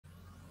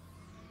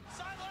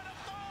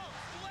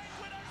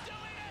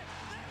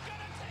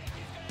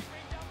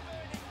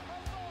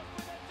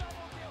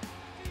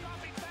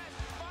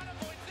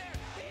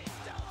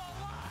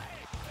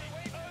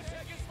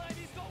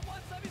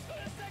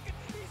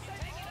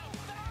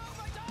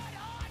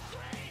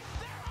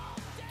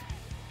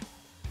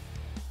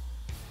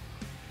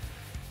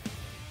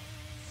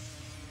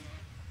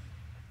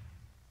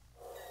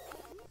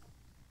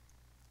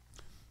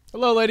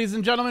Hello, ladies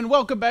and gentlemen.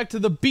 Welcome back to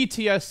the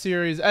BTS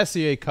series,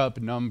 SEA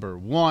Cup number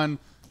 1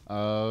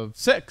 of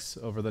 6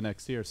 over the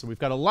next year. So we've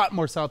got a lot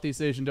more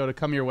Southeast Asian Dota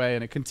come your way,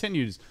 and it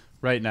continues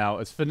right now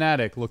as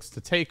Fnatic looks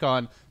to take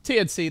on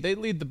TNC. They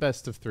lead the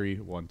best of 3,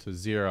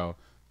 1-0.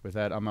 With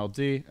that, I'm LD,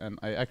 and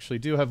I actually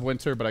do have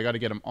Winter, but I got to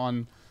get him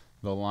on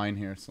the line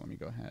here. So let me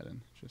go ahead and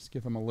just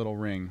give him a little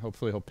ring.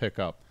 Hopefully he'll pick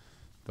up.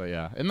 But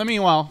yeah, in the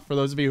meanwhile, for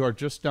those of you who are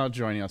just now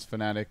joining us,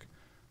 Fnatic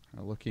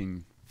are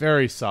looking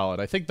very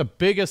solid. I think the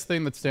biggest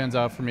thing that stands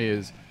out for me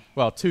is,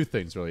 well, two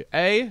things really.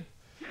 A,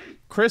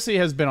 Chrissy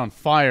has been on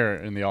fire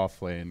in the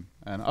off lane.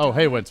 And oh,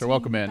 hey, Winter,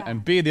 welcome in.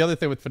 And B, the other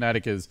thing with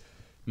Fnatic is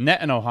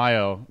Net in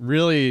Ohio,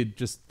 really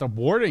just the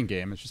warding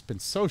game has just been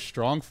so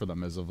strong for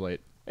them as of late.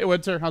 Hey,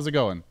 Winter, how's it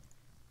going?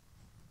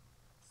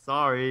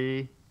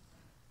 Sorry.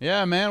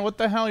 Yeah, man, what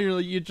the hell?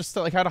 You just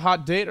like had a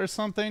hot date or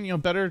something? You know,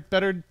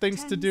 better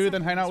things to do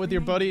than hang out with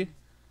your buddy?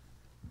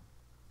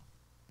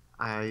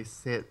 I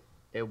said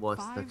it was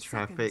the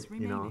traffic,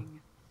 you know.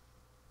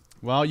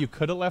 Well, you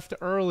could have left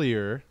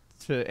earlier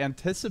to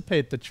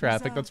anticipate the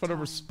traffic. That's what a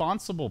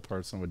responsible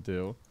person would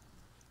do.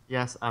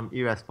 Yes, I'm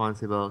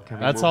irresponsible. Can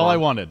we That's move all on? I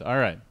wanted. All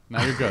right,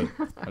 now you're good.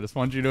 I just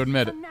wanted you to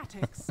admit it.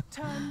 Fnatic's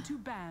turn to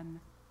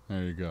ban.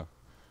 There you go.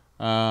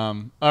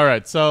 All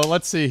right, so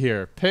let's see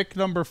here. Pick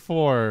number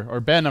 4, or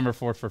ban number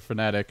 4 for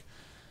Fnatic.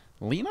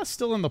 Lena's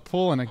still in the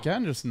pool, and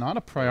again, just not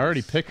a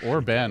priority pick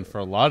or ban for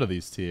a lot of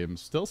these teams.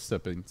 Still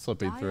slipping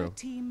through.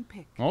 I'm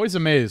always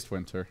amazed,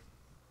 Winter.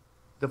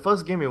 The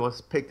first game, it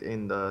was picked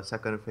in the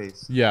second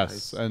phase.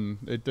 Yes, and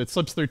it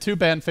slips through 2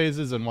 ban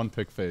phases and 1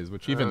 pick phase,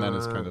 which even then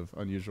is kind of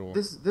unusual.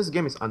 This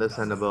game is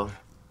understandable.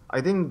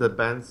 I think the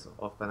bans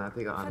of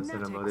Fnatic are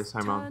understandable this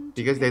time around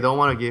because they don't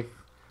want to give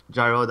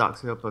Gyro,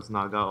 Darkseer plus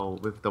Naga or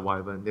with the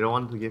Wyvern. They don't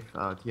want to give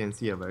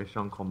TNC a very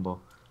strong combo,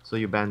 so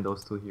you ban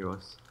those 2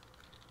 heroes.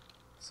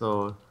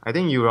 So I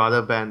think you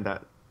rather ban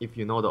that if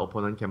you know the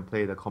opponent can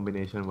play the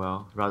combination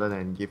well, rather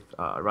than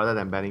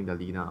banning the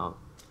Lina out.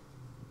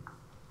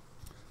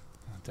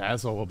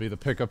 Dazzle will be the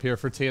pickup here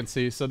for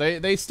TNC. So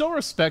they still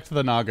respect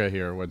the Naga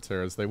here,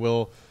 Winter, as they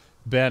will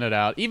ban it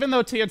out. Even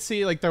though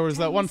TNC, like there was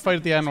that one fight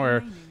at the end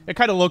where it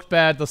kind of looked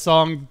bad. The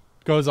song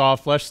goes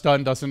off, Flesh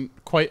Stun isn't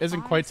quite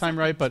timed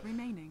right, but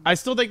I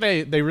still think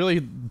they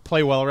really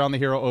play well around the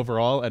hero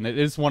overall, and it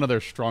is one of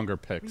their stronger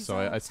picks. So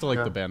I still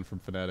like the ban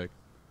from Fnatic.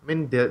 I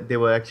mean, they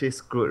were actually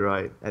screwed,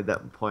 right, at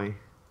that point.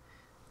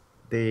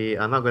 They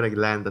are not going to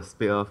land the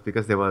split off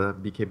because they were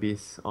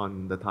BKBs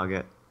on the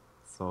target.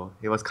 So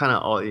it was kind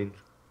of all in.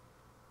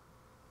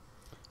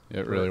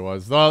 It really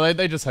was. Well,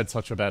 they just had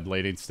such a bad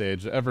laning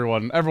stage.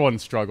 Everyone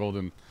struggled,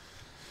 and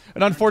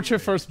an unfortunate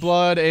first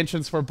blood.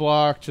 Ancients were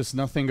blocked, just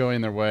nothing going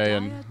their way.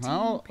 And,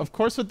 well, of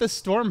course with this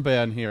Storm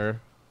ban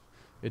here,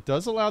 it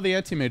does allow the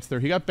anti-mates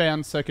there. He got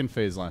banned second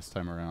phase last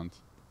time around.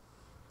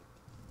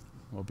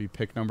 Will be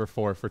pick number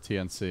 4 for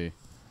TNC.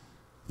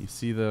 You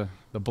see the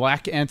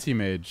black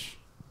anti-mage,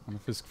 one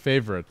of his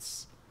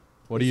favorites.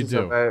 What do you do? This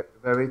is a very,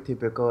 very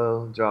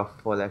typical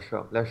draft for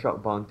Lashrock.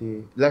 Lashrock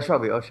bounty.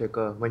 Lashrock with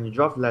Earthshaker. When you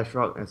draft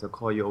Lashrock as a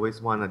core, you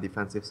always want a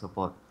defensive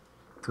support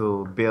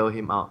to bail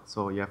him out.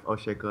 So you have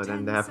Earthshaker,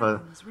 then they have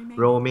a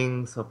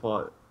roaming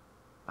support.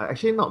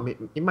 Actually,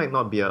 it might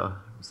not be a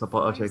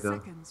support Earthshaker.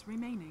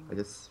 I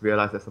just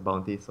realized there's a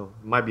bounty, so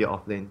it might be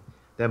off lane.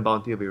 Then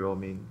bounty will be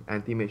roaming.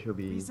 Anti-mage will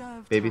be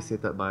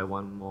babysitted by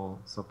one more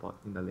support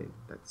in the lane.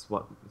 That's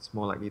what is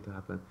more likely to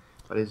happen.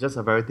 But it's just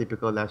a very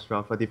typical Lash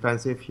draft. A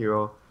defensive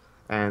hero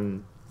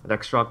and an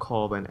extra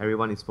core when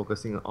everyone is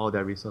focusing on all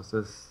their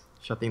resources,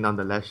 shutting down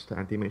the Lash, the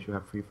anti-mage will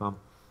have free farm.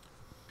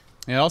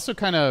 It also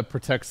kind of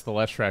protects the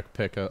Leshrac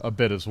pick a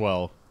bit as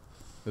well.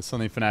 It's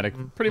something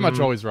Fnatic pretty much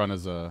always run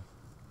as a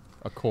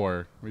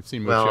core. We've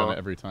seen Mushi on it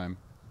every time.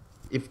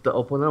 If the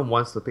opponent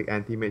wants to pick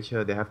anti-mage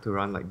here, they have to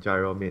run like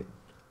Gyro mid.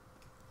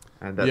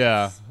 And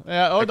that's,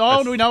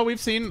 we know we've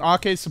seen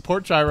Ake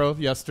support Gyro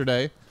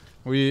yesterday.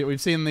 We've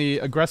seen the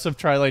aggressive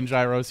tri-lane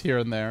Gyros here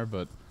and there,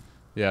 but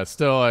yeah,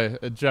 still,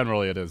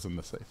 generally it is in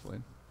the safe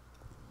lane.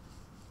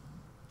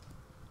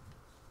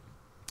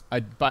 I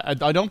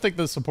don't think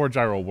the support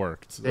Gyro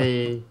worked.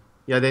 They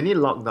need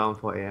lockdown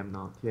for AM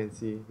now,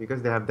 TNC,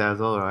 because they have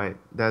Dazzle, right?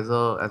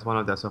 Dazzle, as one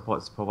of their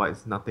supports,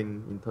 provides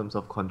nothing in terms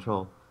of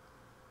control.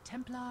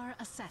 Templar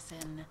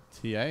Assassin.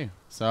 TA.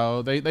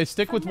 So they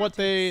stick with what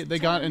they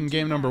got in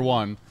game number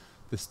 1.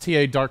 This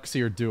TA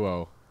Darkseer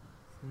duo.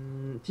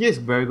 TA is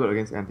very good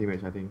against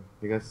anti-mage, I think,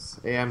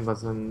 because AM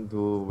doesn't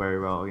do very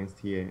well against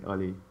TA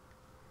early.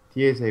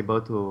 TA is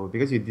able to,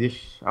 because you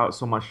dish out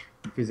so much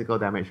physical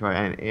damage, right,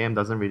 and AM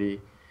doesn't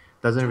really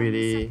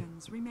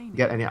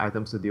get any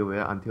items to deal with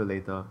until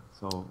later.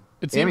 So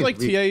it seems like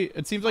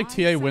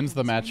TA wins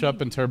the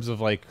matchup in terms of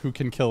like who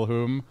can kill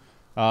whom.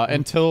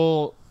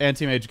 Until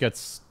Anti-Mage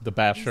gets the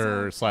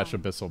Basher /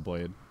 Abyssal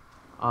Blade.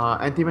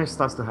 Anti-Mage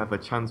starts to have a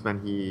chance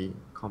when he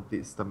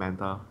completes the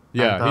Manta.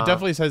 Yeah, Manta, he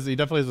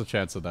definitely has a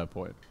chance at that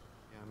point.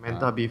 Yeah,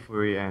 Manta,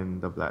 Beefury,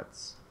 and the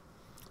Blats.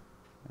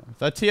 If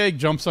that TA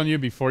jumps on you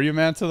before you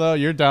Manta, though,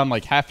 you're down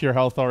like half your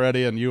health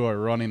already, and you are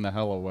running the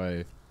hell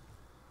away.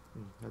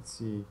 Let's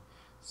see.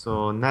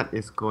 So Nat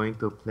is going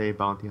to play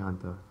Bounty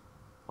Hunter.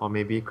 Or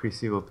maybe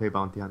Chrissy will play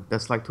Bounty Hunter.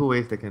 There's like two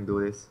ways they can do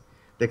this.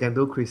 They can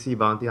do Chrissy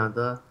Bounty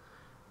Hunter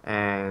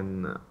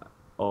and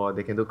or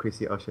they can do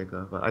Chrissy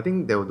Earthshaker. But I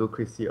think they will do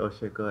Chrissy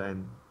Earthshaker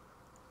and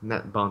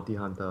Nat Bounty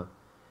Hunter.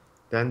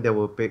 Then they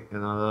will pick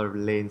another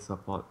lane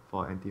support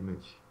for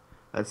anti-mage.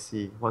 Let's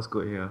see what's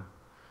good here.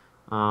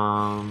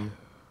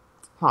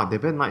 They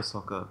ban Night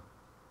Stalker.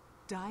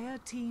 Dire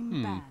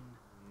team ban.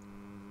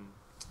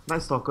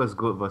 Night Stalker is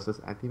good versus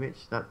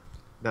anti-mage.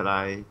 That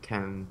I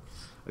can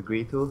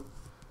agree to.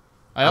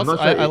 I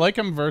like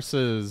him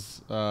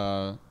versus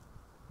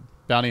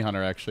Bounty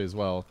Hunter actually as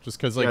well, just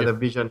because like the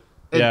vision.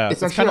 It's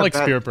kind of like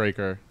Spirit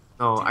Breaker.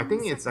 No, I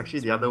think it's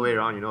actually the other way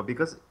around,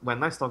 because when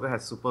Night Stalker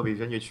has super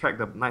vision, you track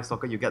the Night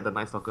Stalker, you get the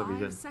Night Stalker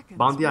vision.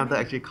 Bounty Hunter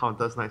actually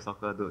counters Night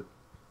Stalker, dude.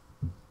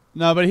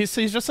 No, but he's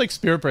just like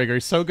Spirit Breaker.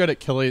 He's so good at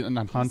killing and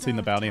hunting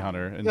the Bounty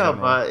Hunter. In general.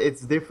 But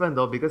it's different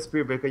though, because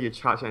Spirit Breaker you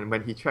charge, and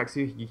when he tracks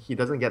you, he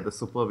doesn't get the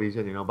super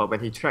vision, But when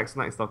he tracks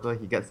Night Stalker,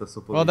 he gets the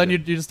super Well, vision.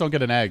 then you just don't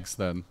get an eggs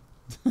then.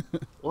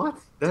 What?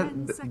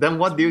 Then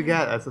what do you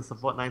get as a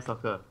support Night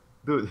Stalker?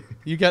 Dude.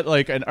 You get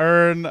like an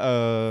urn,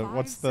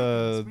 what's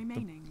the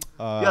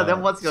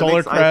then what's your Solar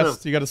next Crest. item?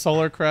 You got a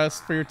Solar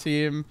Crest for your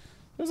team.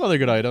 There's other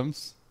good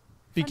items.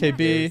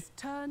 BKB.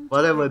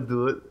 Whatever,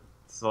 dude.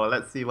 So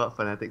let's see what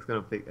Fnatic's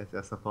gonna pick as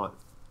their support.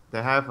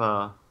 They have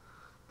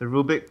the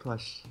Rubik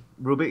plush.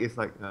 Rubik is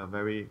like a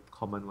very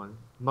common one.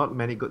 Not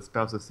many good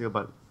spells to steal,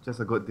 but just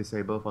a good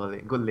disable for the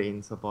lane, good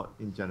lane support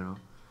in general.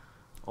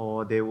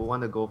 Or they will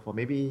want to go for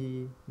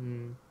maybe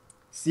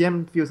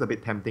CM feels a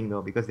bit tempting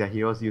though, because their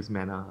heroes use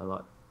mana a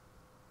lot.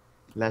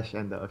 Lash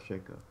and the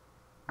Earthshaker.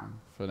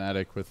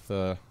 Fnatic with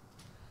the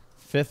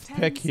 5th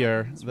pick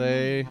here.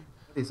 They're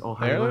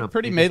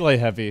pretty play melee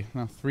heavy.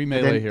 No, 3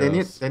 melee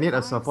heroes. They need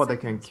a support that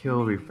can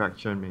kill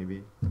Refraction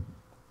maybe.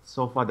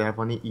 So far they have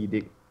only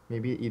Edict.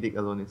 Maybe Edict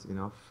alone is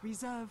enough.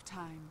 Reserve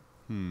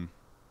time.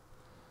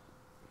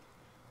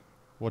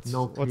 What's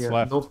No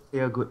left? No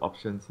clear good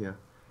options here.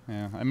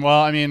 Yeah. I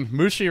mean,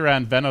 Mushi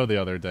ran Veno the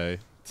other day.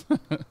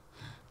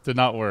 Did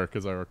not work,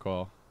 as I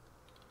recall.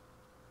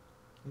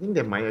 I think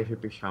they might actually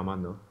pick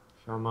Shaman though.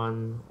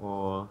 Shaman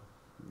or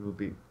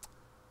Rubik.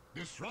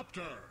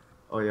 Disruptor.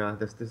 Oh yeah,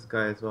 there's this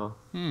guy as well.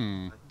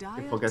 I'm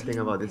forgetting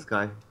about this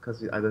guy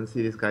because I don't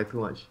see this guy too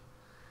much.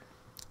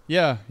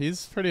 Yeah,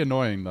 he's pretty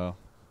annoying though.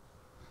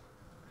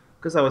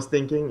 Because I was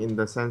thinking in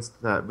the sense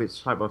that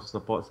which type of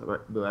supports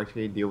will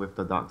actually deal with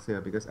the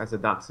Darkseer, because as a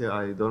Darkseer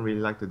I don't really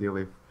like to deal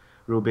with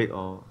Rubik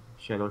or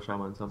Shadow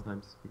Shaman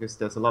sometimes, because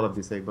there's a lot of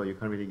disable, you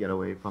can't really get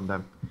away from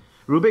them.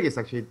 Rubik is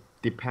actually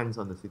depends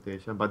on the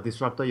situation, but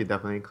Disruptor you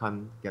definitely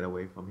can't get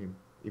away from him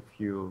if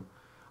you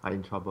are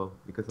in trouble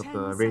because of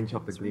the range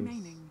of the glimpse.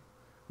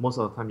 Most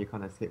of the time you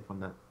can't escape from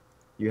that.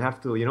 You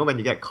have to, when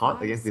you get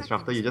caught against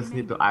Disruptor, you just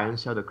need to Iron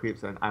Shell the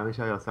creeps and Iron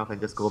Shell yourself and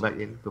just go back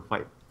in to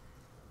fight.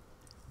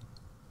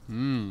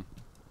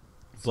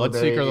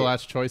 Bloodseeker the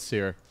last choice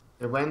here.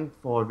 They went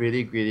for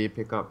really greedy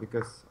pickup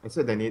because I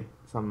said they need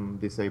some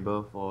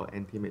disable for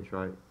anti-mage,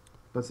 right?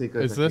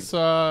 Bloodseeker is this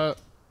good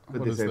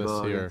what is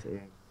this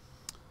here?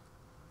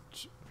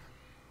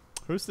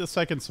 Who's the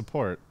second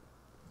support?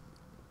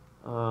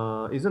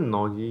 Isn't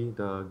Nogi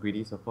the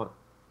greedy support?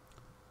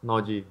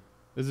 Nogi.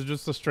 Is it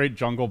just a straight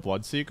jungle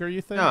Bloodseeker,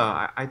 you think?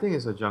 Yeah, I think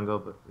it's a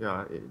jungle,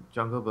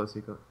 jungle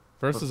Bloodseeker.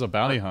 Versus a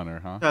bounty hunter,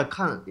 huh?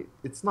 Yeah,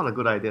 it's not a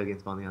good idea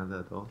against bounty hunter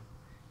at all.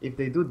 If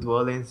they do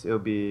dual lanes, it'll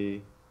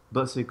be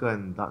Bloodseeker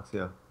and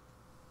Darkseer.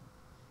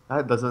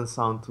 That doesn't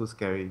sound too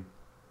scary,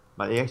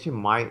 but it actually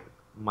might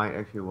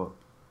actually work.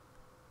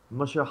 I'm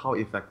not sure how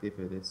effective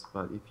it is,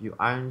 but if you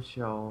Iron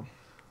Shell,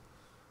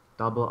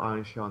 double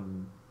Iron Shell,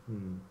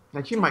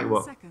 actually might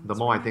work. The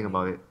more I think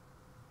about it,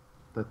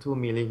 the 2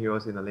 melee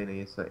heroes in the lane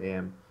against the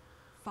AM.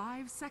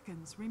 5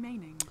 seconds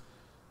remaining.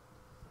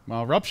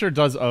 Well, Rupture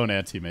does own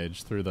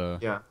anti-mage through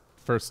the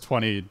first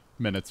 20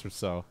 minutes or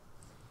so,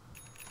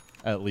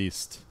 at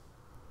least.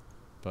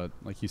 But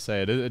like you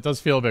say, it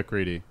does feel a bit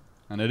greedy.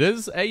 And it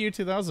is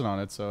AU2000 on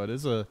it, so it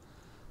is a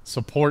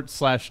support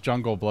 /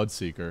 jungle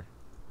Bloodseeker.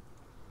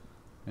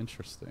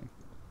 Interesting.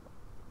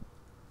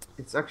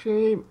 It's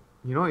actually,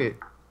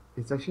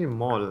 it's actually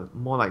more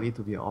likely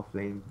to be off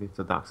lane with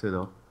the Darkseer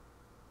though.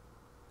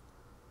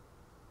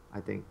 I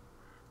think.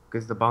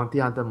 Because the Bounty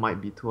Hunter might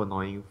be too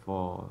annoying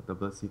for the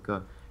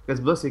Bloodseeker. Because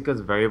Bloodseeker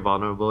is very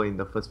vulnerable in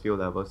the first few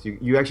levels.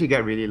 You actually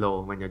get really low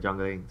when you're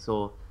jungling.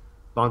 So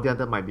Bounty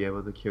Hunter might be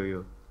able to kill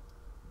you.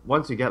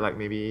 Once you get like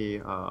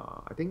maybe,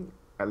 I think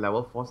at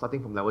level 4,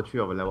 starting from level 3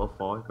 or level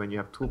 4, when you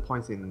have 2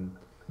 points in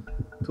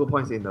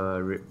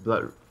the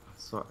blood.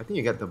 So I think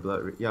you get the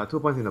blood. 2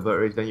 points in the blood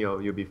rage, then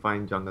you'll be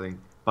fine jungling.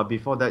 But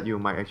before that, you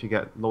might actually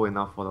get low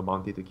enough for the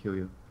bounty to kill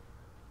you.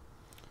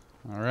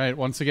 All right,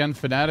 once again,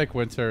 Fnatic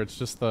Winter. It's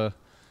just the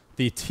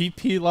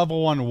TP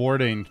level 1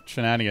 warding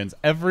shenanigans.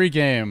 Every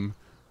game,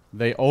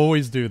 they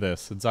always do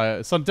this. It's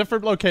on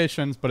different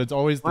locations, but it's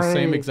always the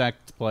same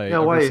exact play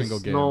every single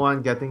game. No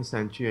one getting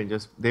sentry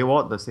and they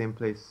ward the same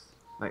place,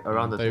 like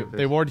around the same place?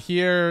 They ward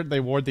here. They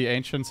ward the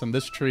ancients in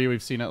this tree.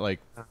 We've seen it like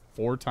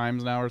 4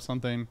 times now or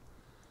something.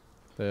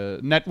 The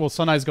net will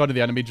sometimes go to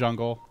the enemy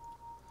jungle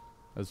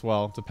as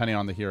well, depending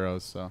on the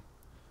heroes. So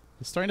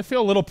it's starting to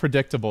feel a little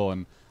predictable,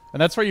 and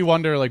that's where you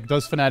wonder, like,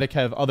 does Fnatic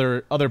have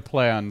other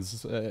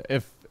plans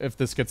if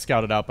this gets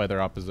scouted out by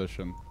their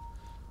opposition?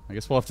 I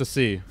guess we'll have to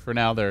see. For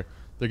now, they're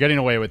getting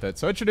away with it.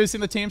 So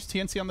introducing the teams: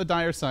 TNC on the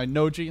Dire side,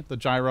 Noji the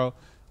Gyro,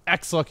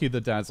 X Lucky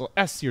the Dazzle,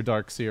 S your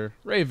Darkseer,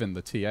 Raven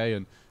the TA,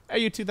 and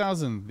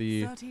AU2000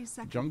 the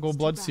Jungle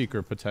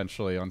Bloodseeker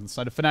potentially. On the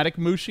side of Fnatic,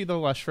 Mushi the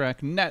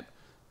Leshrac, Net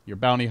your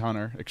Bounty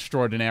Hunter,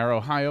 Extraordinaire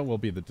Ohio will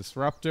be the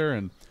Disruptor,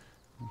 and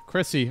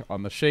Chrissy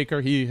on the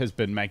Shaker. He has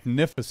been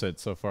magnificent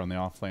so far in the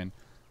offlane.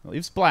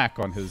 Leaves Black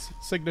on his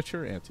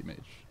signature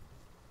anti-mage.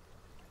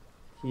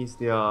 He's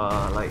the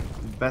like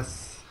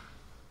best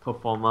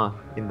performer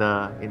in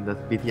the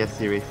BTS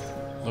series.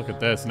 Look at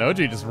this.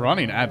 Noji just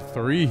running at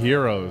 3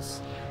 heroes.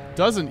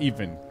 Doesn't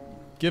even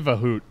give a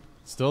hoot.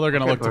 Still, they're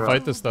going to look to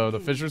fight this, though. The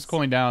Fissure's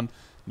cooling down.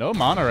 No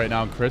mana right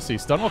now on Chrissy.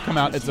 Stun will come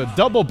out. It's a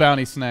double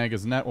bounty snag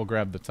as Net will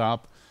grab the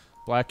top.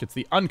 Black gets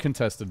the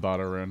uncontested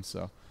bottom rune,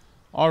 so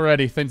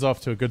already things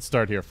off to a good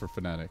start here for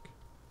Fnatic.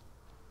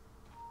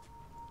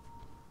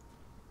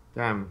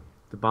 Damn,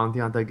 the bounty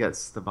hunter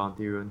gets the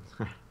bounty rune.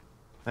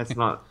 that's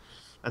not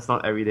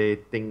everyday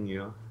thing, you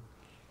know.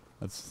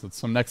 That's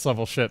some next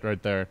level shit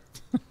right there.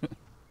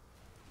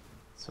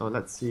 So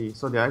let's see.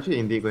 So they're actually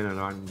indeed going to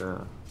run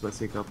the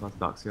Bloodseeker plus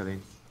Darkseer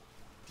lane.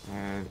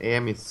 And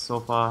AM is so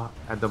far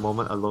at the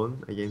moment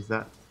alone against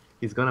that.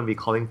 He's going to be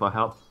calling for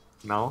help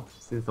now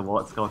since the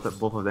ward scouted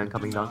both of them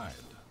coming down.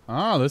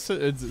 Ah, this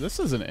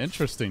is an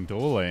interesting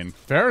dual lane.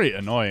 Very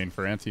annoying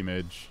for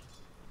anti-mage.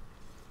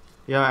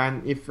 Yeah,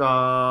 and if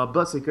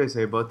Bloodseeker is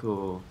able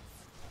to...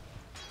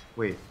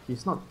 Wait,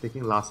 he's not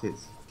taking last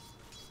hits.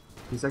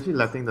 He's actually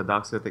letting the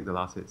Darkseer take the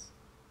last hits.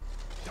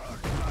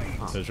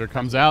 Fissure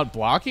comes out,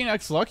 blocking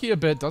X Lucky a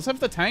bit. Does have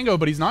the Tango,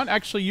 but he's not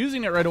actually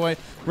using it right away.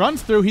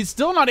 Runs through. He's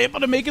still not able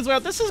to make his way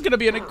out. This is going to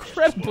be an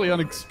incredibly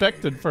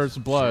unexpected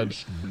first blood.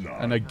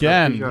 And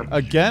again,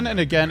 and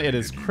again, it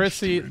is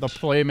Chrissy, the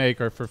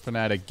playmaker for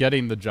Fnatic,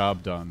 getting the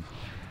job done.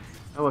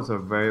 That was a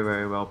very,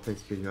 very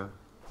well-placed figure.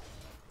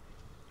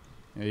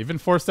 Yeah, even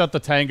forced out the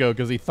Tango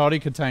because he thought he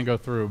could Tango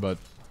through, but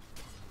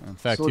in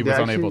fact, So he was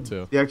unable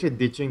to. They're actually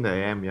ditching the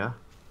AM, yeah?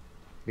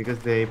 Because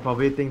they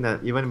probably think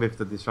that even with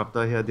the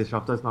Disruptor here,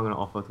 Disruptor is not going to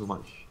offer too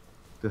much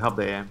to help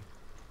the AM.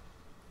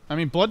 I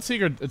mean,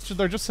 Bloodseeker,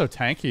 they're just so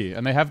tanky,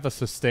 and they have the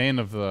sustain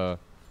of the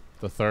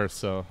Thirst,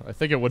 so I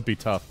think it would be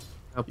tough.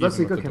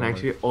 Bloodseeker can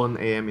actually own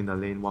AM in the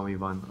lane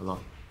 1v1 a lot.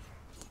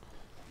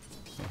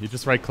 He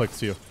just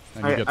right-clicks you,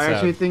 and you get I sad.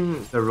 actually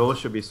think the roles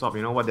should be swapped.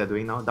 You know what they're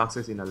doing now?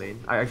 Darkseer's in the lane.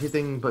 I actually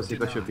think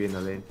Bloodseeker should be in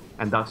the lane,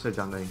 and Darkseer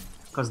jungling.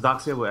 Because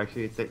Darkseer will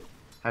actually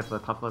have a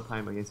tougher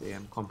time against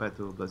AM compared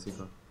to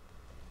Bloodseeker.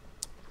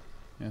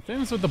 Yeah,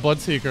 things with the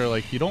Bloodseeker,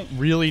 like, you don't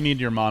really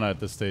need your mana at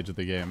this stage of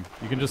the game.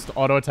 You can just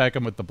auto-attack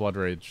him with the Blood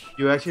Rage.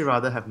 You actually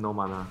rather have no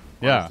mana,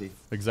 honestly. Yeah,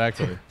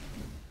 exactly.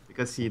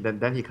 Because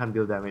then he can't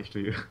deal damage to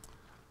you.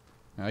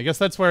 Yeah, I guess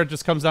that's where it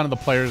just comes down to the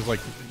players' like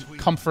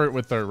comfort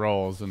with their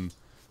roles, and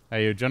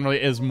AU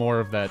generally is more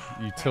of that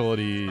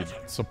utility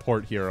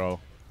support hero.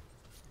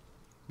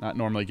 Not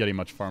normally getting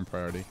much farm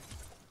priority.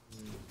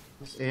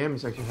 This AM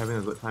is actually having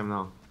a good time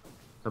now.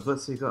 The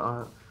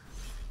Bloodseeker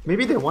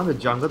maybe they want to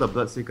jungle the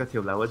Bloodseeker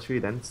till level 3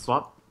 then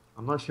swap.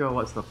 I'm not sure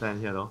what's the plan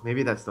here though.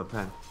 Maybe that's the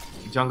plan.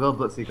 Jungle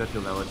Bloodseeker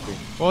till level 3.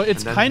 Well,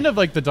 it's kind of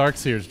like the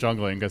Darkseer's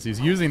jungling because he's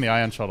using the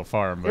Ion Shell to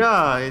farm. But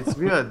yeah, it's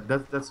weird.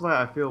 That's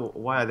why I feel,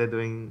 why are they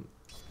doing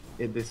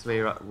it this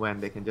way when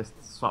they can just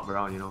swap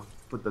around, you know?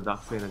 Put the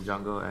Darkseer in the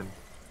jungle and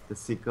the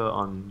Seeker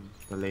on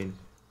the lane.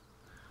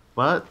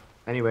 But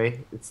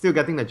anyway, it's still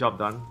getting the job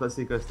done.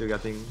 Bloodseeker is still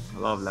getting a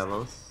lot of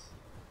levels.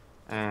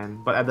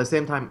 But at the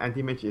same time,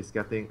 Anti-Mage is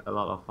getting a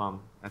lot of farm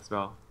as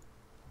well.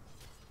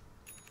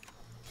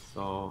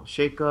 So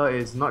Shaker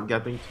is not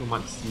getting too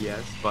much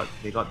CS, but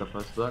he got the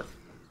first blood.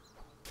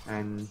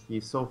 And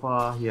so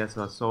far he has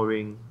a Soul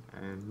Ring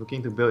and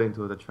looking to build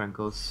into the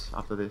Tranquils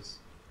after this.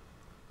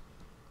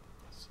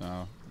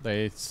 So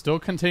they still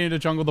continue to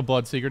jungle the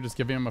Bloodseeker, just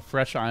giving him a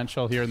fresh Ion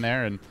Shell here and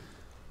there. And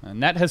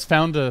Net has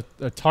found a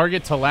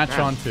target to latch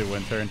onto,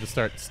 Winter, and just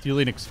start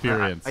stealing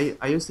experience.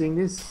 Are you seeing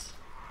this?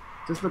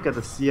 Just look at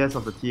the CS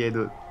of the TA,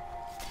 dude.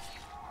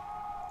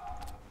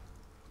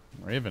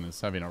 Raven is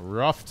having a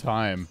rough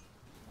time.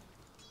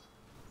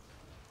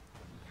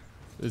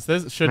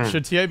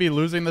 Should TA be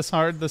losing this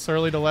hard this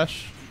early to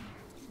Lesh?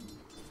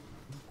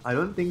 I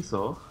don't think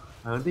so.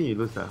 I don't think you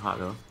lose that hard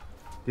though.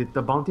 Did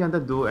the Bounty Hunter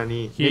do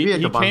any...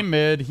 He came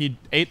mid, he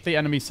ate the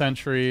enemy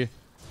sentry,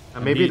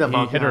 and maybe the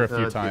he hit her a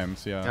Hunter few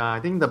times, yeah. Yeah, I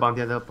think the Bounty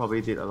Hunter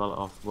probably did a lot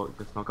of work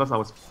just now, because I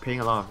was paying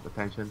a lot of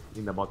attention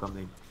in the bottom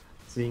lane,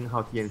 seeing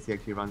how TNC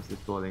actually runs this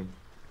dual lane.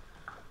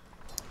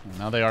 And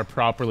now they are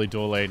properly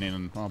dual laning,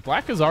 and well,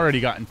 Black has already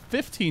gotten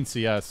 15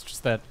 CS,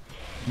 just that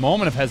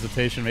moment of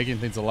hesitation making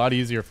things a lot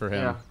easier for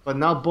him. Yeah, but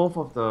now both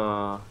of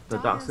the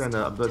Darkseer and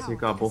the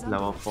Bloodseeker are both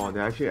level 4.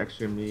 They're actually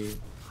extremely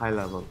high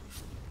level.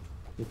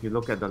 If you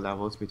look at the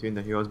levels between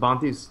the heroes,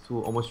 Bounty is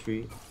 2, almost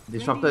 3.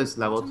 Disruptor is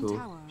level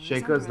 2.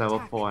 Shaker is level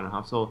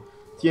 4.5. So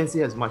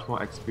TNC has much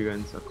more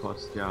experience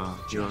across their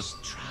heroes.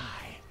 Just try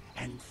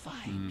and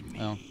find me.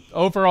 Well,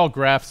 overall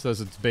graph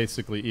says it's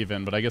basically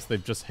even, but I guess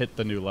they've just hit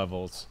the new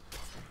levels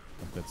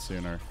a bit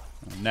sooner.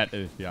 Net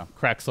is, yeah,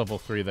 cracks level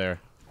 3 there.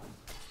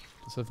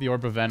 Just have the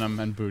Orb of Venom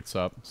and boots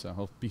up, so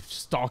he'll be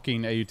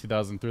stalking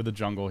AU2000 through the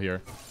jungle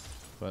here.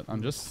 But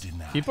I'm just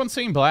keep on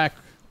seeing Black.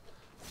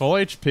 Full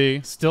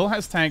HP, still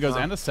has tangos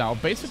and a sal.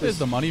 Basically has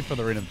the money for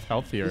the rate of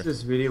health here. This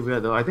is really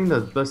weird though. I think the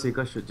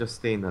Berserker should just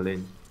stay in the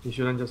lane. He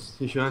shouldn't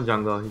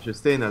jungle, he should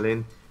stay in the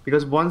lane.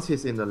 Because once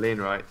he's in the lane,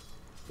 right,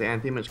 the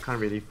anti-mage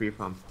can't really free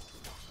farm.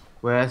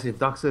 Whereas if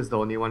Duxa is the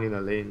only one in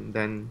the lane,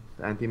 then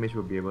the anti-mage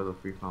will be able to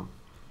free farm.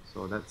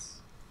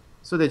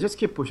 So they just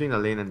keep pushing the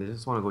lane and they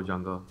just want to go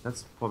jungle.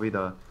 That's probably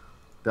the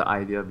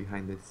idea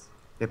behind this.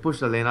 They push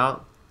the lane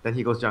out, then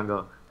he goes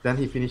jungle. Then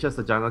he finishes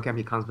the jungle camp,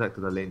 he comes back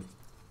to the lane.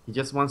 He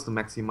just wants to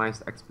maximize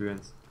the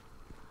experience.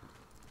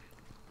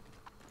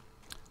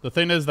 The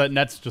thing is that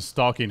Net's just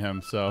stalking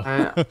him, so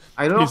I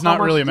don't know he's how not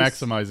much really this,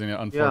 maximizing it,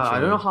 unfortunately. Yeah, I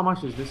don't know how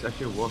much is this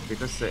actually worth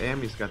because the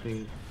AM is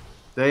getting...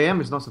 The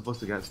AM is not supposed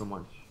to get so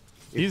much.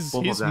 He's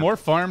more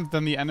farmed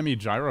than the enemy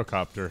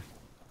gyrocopter.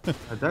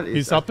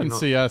 He's up in not...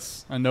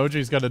 CS, and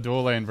Noji's got a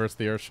dual lane versus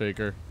the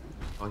Earthshaker.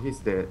 Oh, he's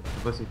dead.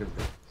 The Berserker's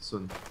dead.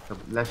 Soon. The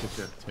Lash is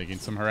dead. Taking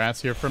some harass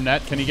here from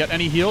Net. Can he get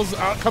any heals?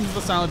 Out comes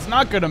the silence.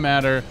 Not gonna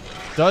matter.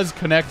 Does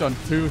connect on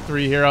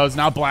 2-3 heroes.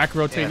 Now Black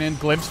rotating in.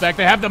 Glimpse back.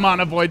 They have the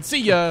Mana Void.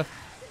 See ya.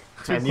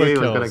 I knew he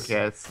was gonna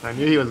catch. I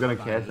knew he was gonna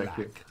catch that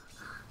kill.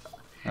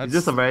 It's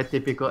just a very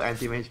typical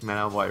anti-mage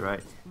mana void,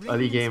 right?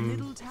 Early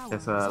game,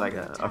 there's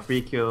a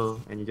free kill,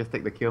 and you just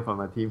take the kill from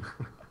a team.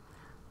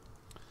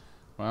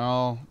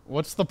 Well,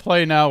 what's the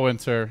play now,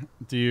 Winter?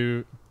 Do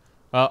you...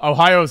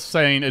 Ohio's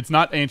saying it's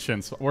not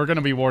Ancients. We're going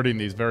to be warding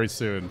these very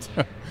soon.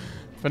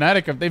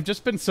 Fnatic, they've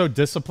just been so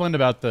disciplined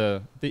about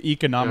the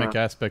economic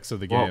aspects of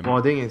the game.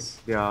 Warding is,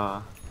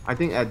 I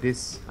think at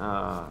this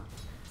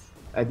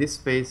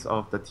phase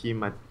of the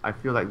team, I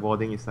feel like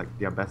warding is like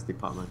their best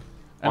department.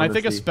 And honestly.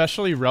 I think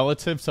especially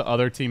relative to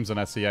other teams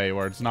in SEA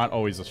where it's not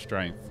always a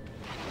strength.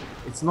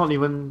 It's not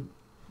even...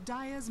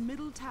 Dire's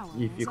middle tower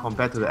If you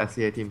compare to the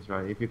SEA teams,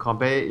 right? If you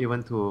compare it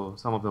even to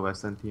some of the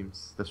Western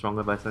teams, the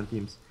stronger Western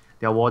teams,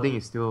 their warding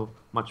is still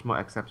much more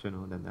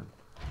exceptional than them.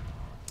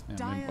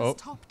 Yeah, I mean, Dire's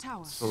top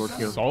tower. Solo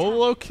kill.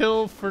 Solo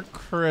kill for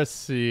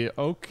Chrissy.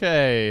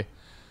 Okay.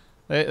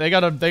 They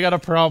got a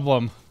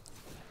problem.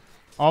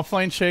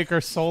 Offlane Shaker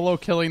solo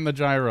killing the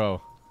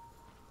gyro.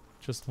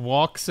 Just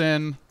walks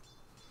in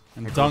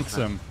and dunks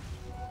him.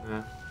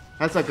 Yeah.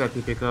 That's like a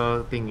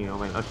typical thing, you know,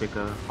 when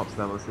Earthshaker pops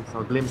level 6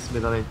 or Glimpse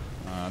middle lane.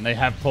 And they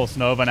have Pulse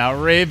Nova now.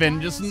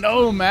 Raven, just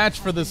no match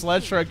for this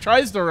Ledge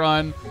tries to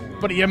run,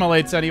 but he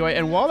immolates anyway.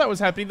 And while that was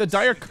happening, the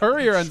Dire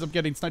Courier ends up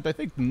getting sniped. I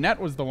think Net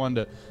was the one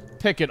to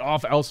pick it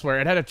off elsewhere.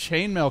 It had a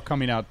chainmail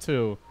coming out,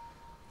 too.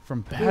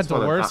 From bad to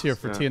worse here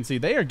for TNC.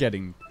 They are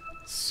getting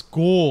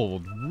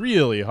schooled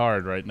really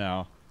hard right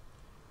now.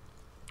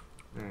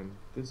 And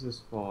this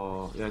is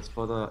for... Yeah, it's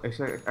for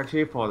the...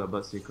 Actually for the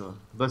Berserker.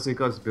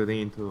 Berserker is building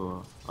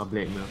into a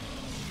Blade Mill.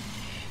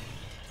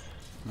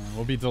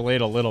 We'll be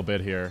delayed a little bit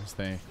here as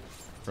they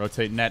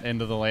rotate Net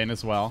into the lane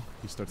as well.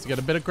 He starts to get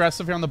a bit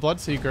aggressive here on the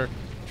Bloodseeker.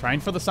 Trying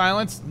for the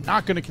silence.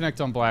 Not going to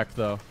connect on Black,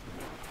 though.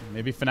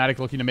 Maybe Fnatic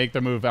looking to make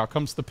their move. Out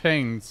comes the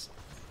pings.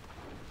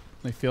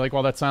 They feel like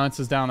while that silence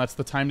is down, that's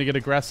the time to get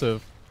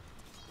aggressive.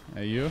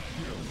 Hey, you.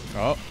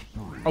 Oh.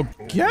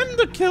 Again,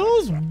 the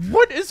kills?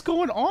 What is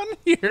going on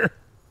here?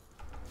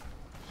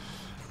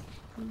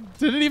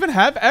 Did it even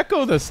have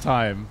Echo this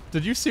time?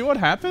 Did you see what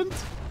happened?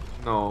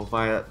 No,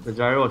 but the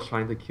Gyro was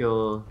trying to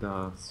kill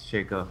the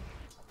Shaker.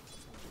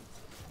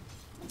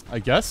 I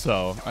guess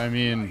so. I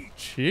mean,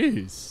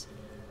 jeez.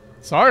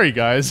 Sorry,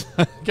 guys.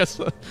 I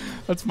guess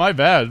that's my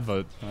bad,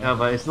 but... yeah,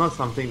 but it's not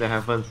something that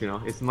happens, you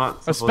know. It's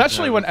not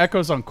especially when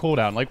Echo's on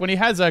cooldown. Like, when he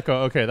has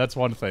Echo, okay, that's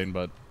one thing,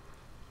 but...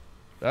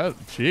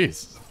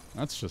 Jeez.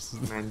 That's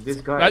just... Man, this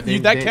guy...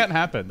 that can't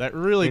happen. That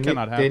really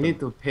cannot happen. They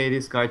need to pay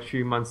this guy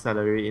 3 months'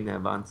 salary in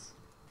advance.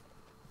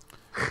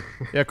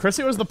 Yeah,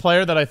 Chrissy was the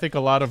player that I think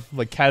a lot of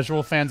like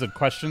casual fans had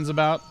questions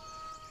about.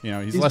 You know,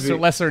 he's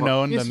lesser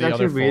known than the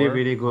other four. He's actually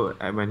really good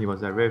when he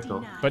was at Rift,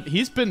 though. But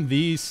he's been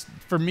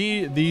for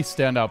me, the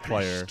standout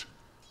player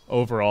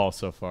overall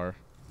so far.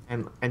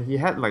 And he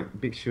had like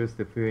big shoes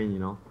to fill in, you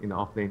know, in the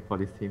offlane for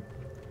this team.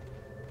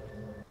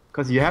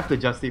 Because you have to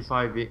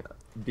justify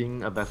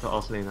being a better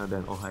offlaner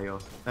than Ohio.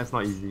 That's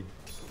not easy.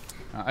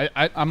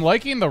 I'm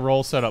liking the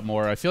role setup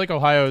more. I feel like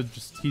Ohio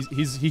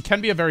he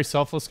can be a very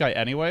selfless guy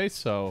anyway,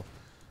 so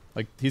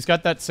like he's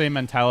got that same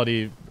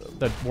mentality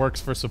that works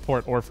for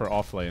support or for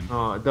offlane.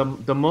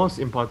 The most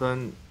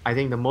important, I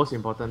think the most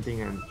important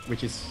thing, and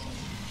which is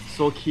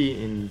so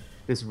key in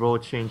this role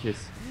change is,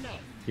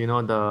 you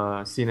know,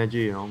 the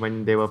synergy. You know,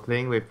 when they were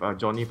playing with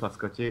Johnny plus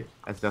Kerchik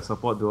as their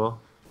support duo,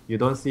 you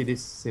don't see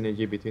this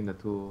synergy between the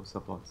two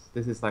supports.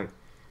 This is like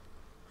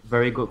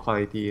very good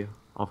quality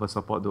of a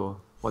support duo.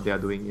 What they are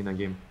doing in a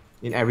game.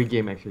 In every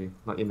game, actually.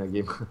 Not in a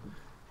game.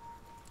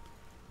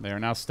 They are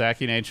now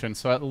stacking Ancient,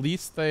 so at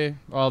least they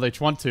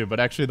want to, but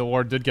actually the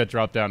ward did get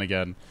dropped down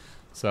again.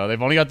 So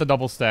they've only got the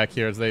double stack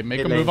here as they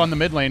make a move on the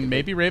mid lane.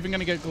 Maybe Raven going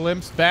to get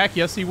glimpsed back.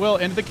 Yes, he will.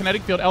 Into the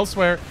kinetic field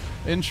elsewhere.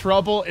 In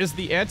trouble is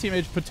the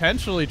anti-mage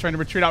potentially trying to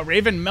retreat out.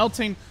 Raven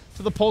melting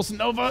to the Pulse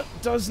Nova.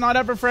 Does not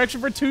have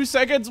refraction for 2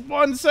 seconds.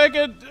 1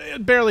 second.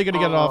 Barely going to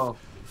get it off.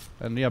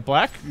 And yeah,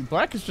 Black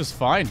is just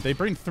fine. They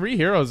bring 3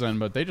 heroes in,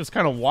 but they just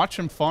kind of watch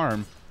him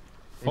farm.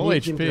 Full They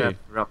need him to HP. have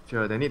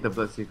Rupture. They need the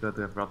Bloodseeker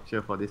to have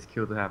Rupture for this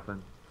kill to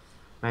happen.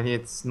 And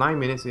it's 9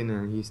 minutes in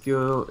and he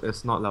still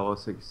is not level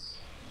 6.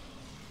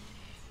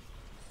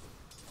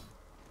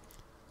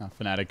 Now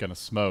Fnatic gonna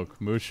smoke.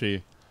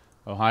 Mushi,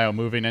 Ohio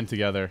moving in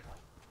together.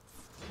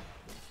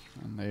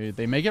 And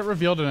they may get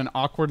revealed in an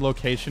awkward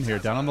location here,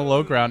 down on the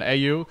low ground.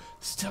 AU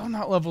still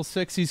not level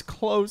 6. He's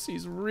close.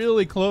 He's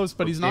really close,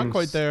 but he's not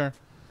quite there.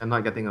 And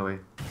not getting away.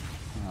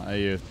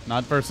 AU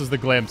not versus the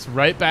glimpse.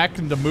 Right back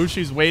into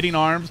Mushi's waiting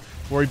arms,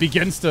 where he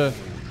begins to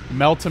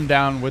melt him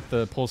down with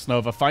the Pulse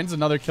Nova. Finds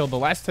another kill. The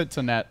last hit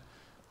to net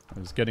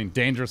is getting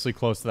dangerously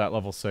close to that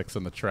level 6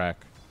 on the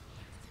track.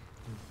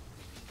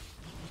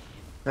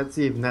 Let's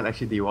see if Ned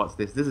actually dewards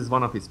this. This is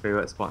one of his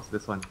favorite spots,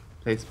 this one.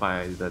 Placed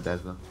by the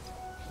Dazzler.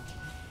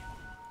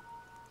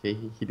 Okay,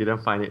 he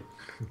didn't find it.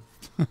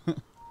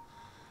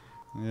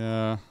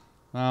 Yeah.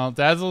 Well,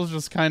 Dazzle's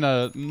just kind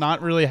of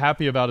not really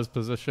happy about his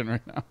position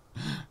right now.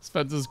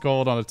 Spent his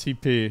gold on a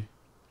TP.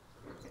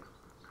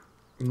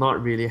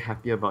 Not really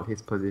happy about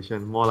his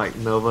position. More like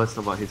nervous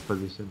about his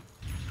position.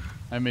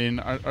 I mean,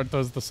 aren't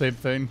those the same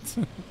thing?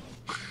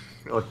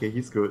 Okay,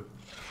 he's good.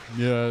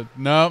 Yeah.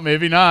 No,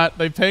 maybe not.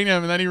 They ping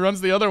him, and then he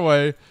runs the other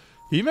way.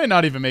 He may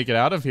not even make it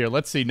out of here.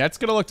 Let's see. Net's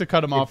going to look to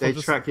cut him off. They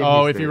track him,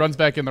 oh, he's if he dead. runs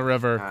back in the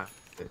river.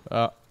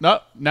 Ah, No,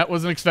 Net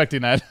wasn't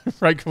expecting that.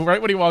 right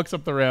when he walks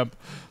up the ramp.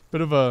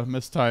 Bit of a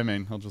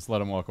mistiming. He'll just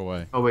let him walk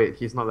away. oh wait,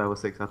 he's not level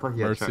 6. I thought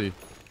he had Mercy. track.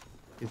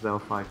 He's level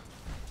 5.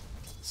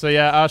 So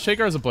yeah,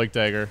 Shaker has a Blink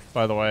Dagger,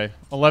 by the way.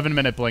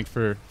 11-minute blink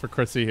for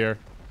Chrissy here.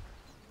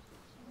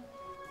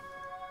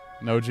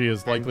 Noji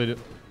is likely to...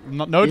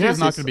 Noji is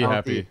not going to be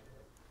happy.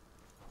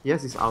 He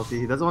has his ulti.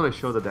 He doesn't want to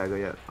show the dagger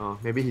yet. Oh,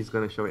 maybe he's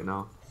going to show it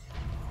now.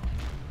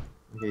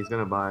 Okay, he's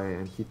going to buy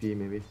and TP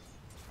maybe.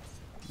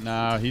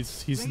 No,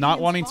 he's not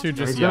wanting to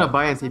just He's yet. going to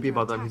buy and TP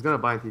bottom. He's going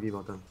to buy and TP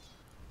bottom.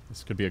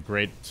 This could be a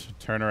great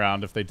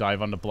turnaround if they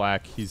dive onto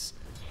Black. He's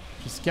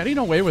just getting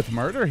away with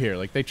murder here.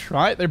 Like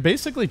they're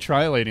basically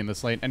trilating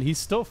this lane, and he's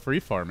still free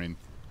farming.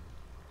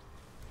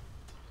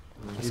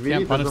 Just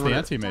can't punish the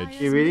anti-mage.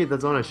 He really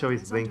doesn't want to show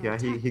his blink, yeah.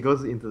 He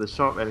goes into the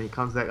shop and he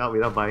comes back out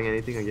without buying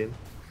anything again.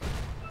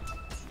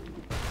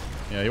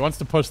 Yeah, he wants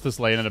to push this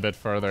lane in a bit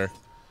further.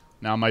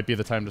 Now might be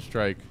the time to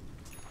strike.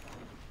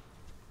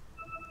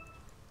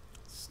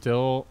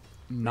 Still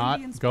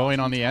not going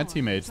on the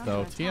anti-mage,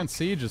 though.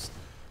 TNC just...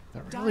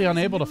 They're really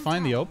unable to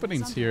find the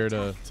openings here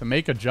to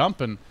make a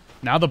jump, and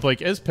now the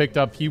Blink is picked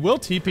up. He will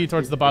TP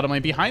towards the bottom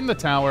lane behind the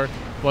tower.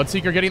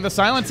 Bloodseeker getting the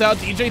silence out.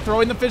 DJ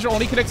throwing the fissure,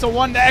 only connects a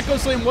 1. The Echo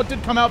Slam, what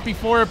did come out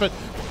before, but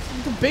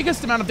the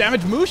biggest amount of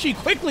damage. Mushi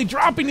quickly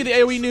dropping to the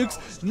AoE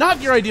nukes.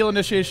 Not your ideal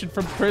initiation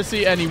from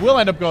Chrissy, and he will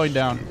end up going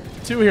down.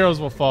 2 heroes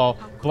will fall.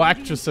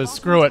 Black just says,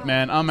 screw it,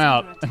 man, I'm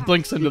out, and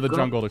blinks into the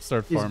jungle to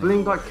start His farming.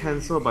 blink got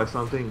cancelled by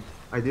something.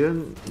 I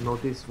didn't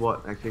notice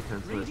what actually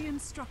cancelled it.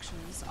 Radiant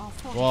structures are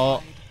fortified.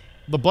 Well,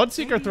 the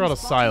Bloodseeker threw out a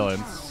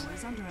silence.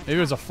 Maybe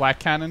it was a flat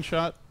cannon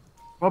shot.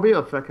 Probably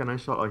a flat cannon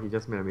shot or he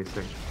just made a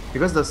mistake.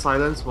 Because the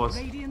silence was...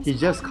 He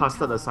just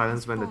casted the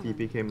silence when the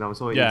TP came down,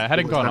 so Yeah, it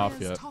hadn't gone off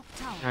yet.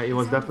 Yeah, it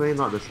was definitely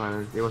not the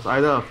silence. It was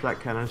either a flat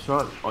cannon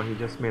shot or he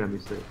just made a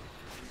mistake.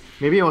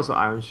 Maybe it was an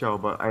iron shell,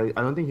 but I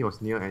don't think he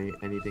was near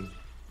anything.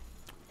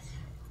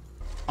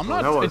 I'm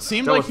So not. that It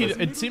seemed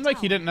like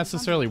he didn't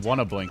necessarily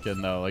want to blink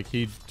in though. Like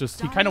he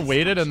kind of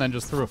waited and then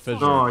just threw a fissure.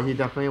 No, he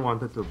definitely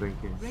wanted to blink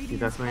in. He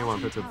definitely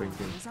wanted to blink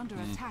in.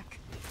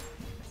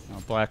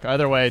 Oh, Black.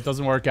 Either way, it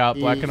doesn't work out.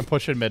 Black gonna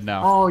push in mid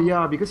now. Oh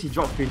yeah, because he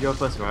dropped fissure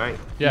first, right?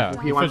 Yeah,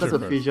 He wanted fissure to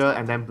first. fissure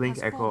and then blink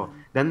echo.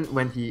 Then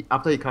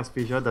after he cast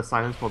fissure, the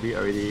silence probably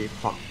already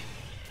popped.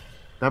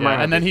 That might Yeah,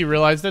 have and then been- he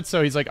realized it,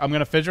 so he's like, I'm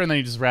gonna fissure, and then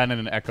he just ran in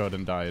and echoed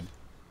and died.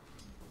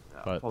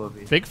 But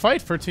probably. big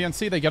fight for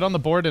TNC. They get on the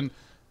board and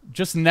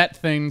just net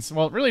things.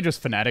 Well, really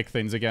just Fnatic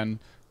things again.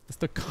 It's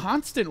the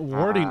constant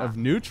warding of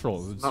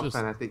neutrals. It's Not just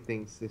fanatic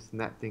things, it's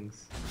net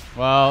things.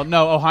 well,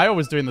 no. Ohio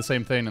was doing the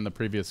same thing in the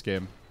previous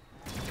game,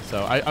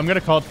 so I'm gonna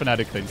call it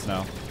Fnatic things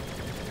now.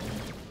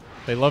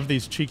 They love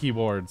these cheeky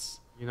wards.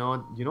 You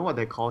know what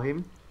they call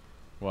him?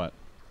 What?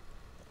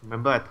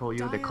 Remember I told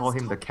you they call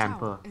him the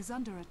camper.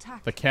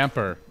 The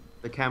camper.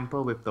 The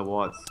camper with the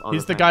wards. all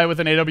He's the time. guy with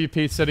an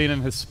AWP sitting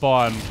in his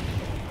spawn.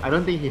 I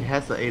don't think he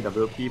has the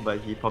AWP, but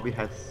he probably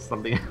has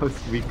something else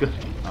weaker.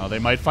 Oh, they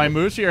might find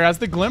Mushi here. Has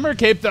the Glimmer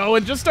Cape, though,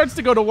 and just starts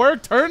to go to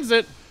work. Turns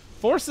it.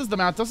 Forces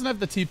them out. Doesn't have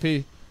the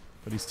TP,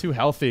 but he's too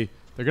healthy.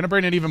 They're going to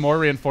bring in even more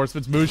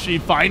reinforcements.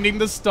 Mushi finding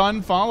the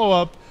stun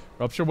follow-up.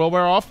 Rupture will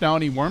wear off now,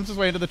 and he worms his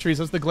way into the trees.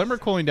 Has the Glimmer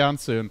cooling down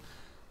soon.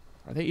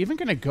 Are they even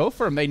going to go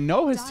for him? They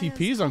know his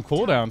TP's on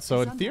cooldown,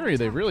 so in theory,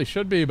 they really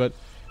should be, but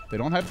they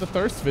don't have the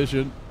Thirst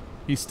Vision.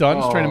 He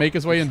stuns, trying to make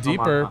his way in he's no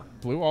deeper. mana.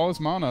 Blew all his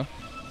mana.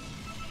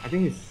 I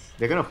think he's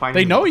They're gonna find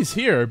They him. know he's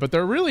here, but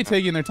they're really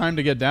taking their time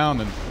to get down,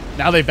 and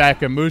now they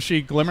back him.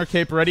 Mushi, Glimmer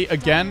Cape ready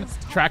again.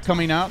 Track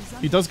coming out.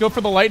 He does go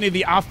for the Lightning,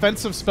 the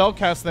offensive spell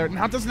cast there.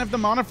 Now doesn't have the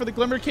mana for the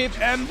Glimmer Cape,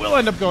 and will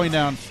end up going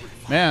down.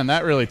 Man,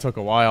 that really took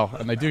a while,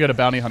 and they do get a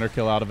Bounty Hunter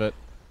kill out of it.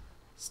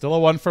 Still a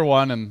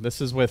 1-for-1, and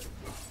this is with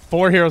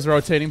 4 heroes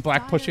rotating.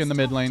 Black pushing in the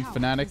mid lane.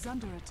 Fnatic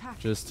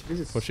just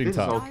pushing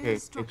top. Okay,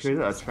 they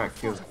traded a track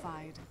kill.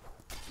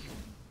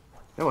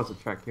 That was a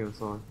track kill,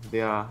 so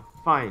they are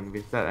fine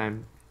with that.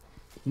 And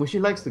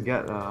Mushi likes to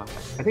get, I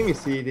think we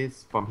see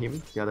this from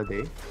him the other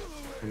day.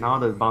 And now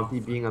the bounty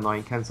being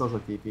annoying cancels the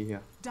TP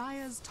here.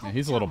 Yeah,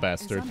 he's a little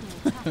bastard.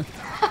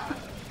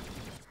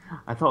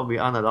 I thought we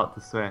aren't allowed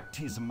to swear.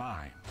 'Tis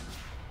mine.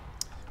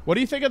 What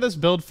do you think of this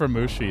build for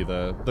Mushi?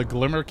 The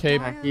Glimmer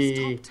Cape?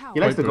 He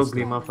likes to go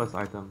Glimmer first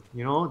item.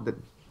 You know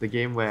the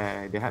game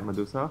where they had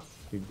Medusa?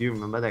 Do you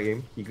remember that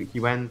game?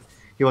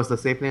 He was the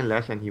safe lane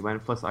Lash and he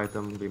went first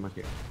item Glimmer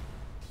Cape.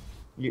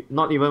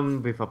 Not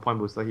even with a point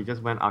booster, he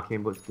just went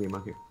Arcane Boots Glimmer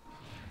Cape.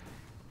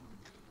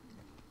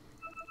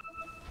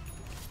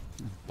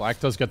 Black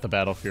does get the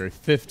Battle Fury.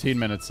 15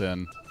 minutes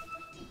in.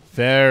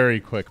 Very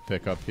quick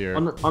pickup here.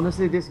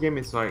 Honestly, this game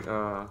is like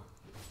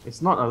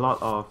it's not a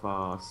lot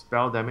of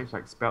spell damage,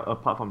 like spell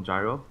apart from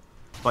Gyro,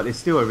 but it's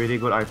still a really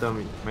good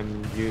item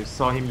when you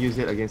saw him use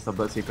it against the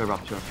Bloodseeker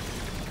Rupture.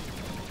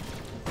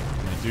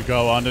 They do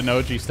go on to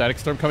Noji. Static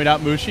Storm coming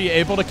out. Mushi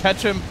able to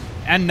catch him,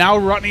 and now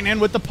running in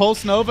with the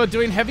Pulse Nova,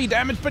 doing heavy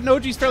damage, but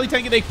Noji's fairly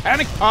tanky. They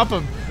panic pop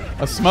him.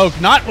 A smoke,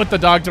 not with the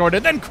Dog Door,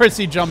 and then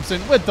Chrissy jumps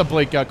in with the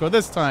Blink Echo.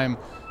 This time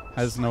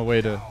has no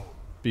way to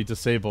be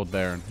disabled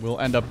there. We'll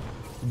end up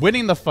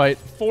winning the fight,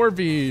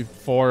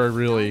 4v4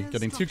 really,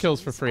 getting 2 kills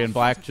for free, and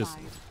Black just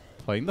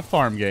playing the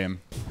farm game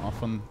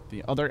off on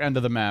the other end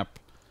of the map.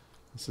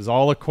 This is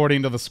all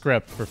according to the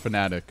script for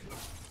Fnatic.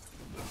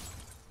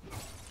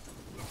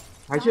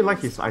 I actually like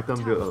his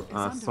item build,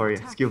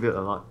 skill build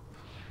a lot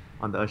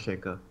on the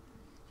Earthshaker.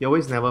 He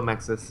always never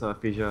maxes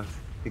Fissure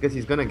because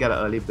he's gonna get an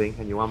early blink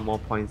and you want more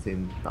points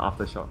in the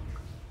Aftershock.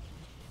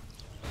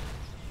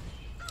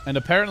 And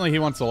apparently he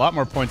wants a lot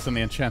more points than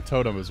the Enchant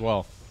Totem as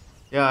well.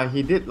 Yeah,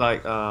 he did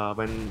like,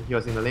 when he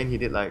was in the lane, he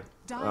did like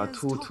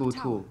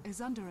 2-2-2.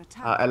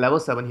 At level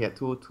 7 he had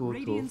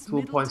 2-2-2.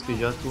 2 points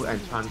Fissure, 2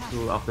 Enchant,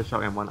 2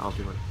 Aftershock and 1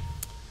 Ultimate.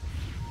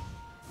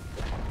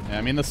 Yeah,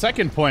 I mean the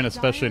second point,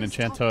 especially in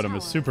Enchant Totem,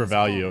 is super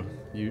value.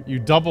 You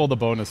double the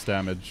bonus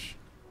damage.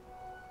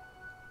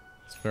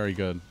 It's very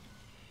good.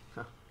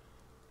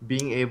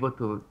 Being able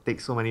to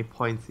take so many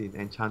points in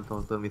Enchant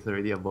Totem is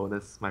already a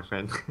bonus, my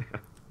friend.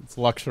 It's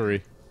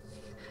luxury.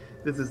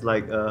 This is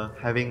like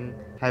having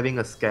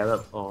a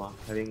scallop or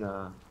having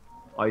a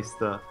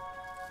oyster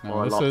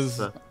or a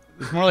lobster.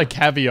 It's more like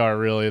caviar,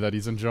 really, that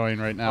he's enjoying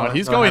right now. And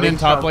he's or going in having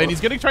top lane.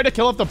 He's going to try to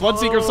kill off the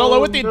Bloodseeker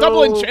solo with the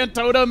double Enchant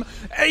Totem.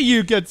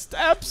 AU gets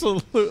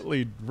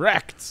absolutely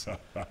wrecked.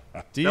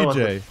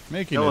 DJ,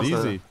 making it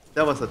easy.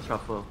 That was a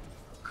truffle.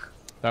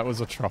 That was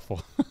a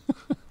truffle.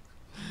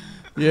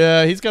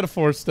 Yeah, he's got a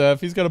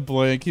 4-step. He's got a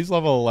blink. He's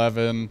level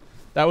 11.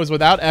 That was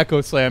without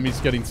Echo Slam.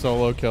 He's getting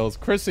solo kills.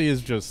 Chrissy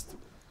is just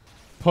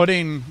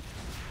putting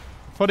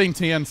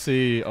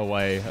TNC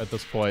away at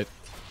this point.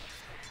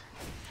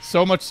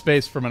 So much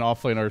space from an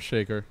offlane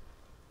Earthshaker.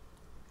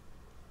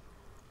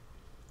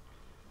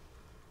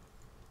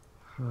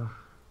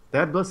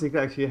 That Bloodseeker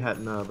actually had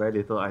very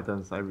little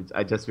items.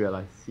 I just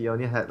realized he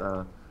only had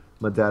a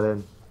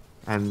medallion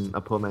and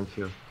a Pearl Man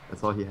Shield.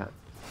 That's all he had.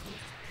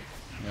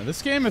 Yeah,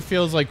 this game it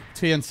feels like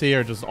TNC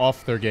are just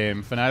off their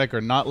game. Fnatic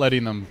are not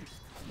letting them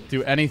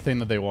do anything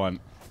that they want.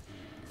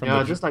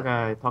 Yeah, just like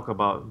I talked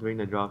about during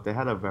the draft, they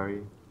had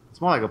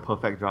it's more like a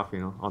perfect draft, you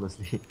know,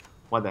 honestly,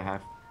 what they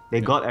have.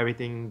 They got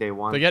everything they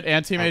want. They get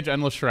Anti-Mage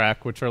and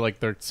Leshrac, which are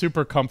like their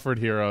super comfort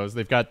heroes.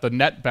 They've got the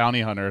Net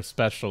Bounty Hunter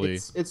especially.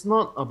 It's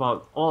not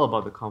all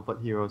about the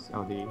comfort heroes,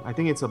 LD. I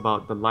think it's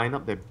about the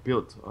lineup they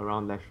built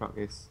around Leshrac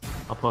is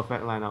a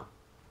perfect lineup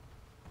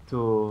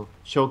to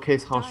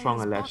showcase how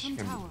strong a Lash can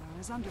be.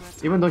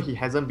 Even though he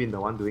hasn't been the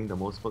one doing the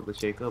most work, the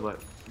Shaker, but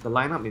the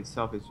lineup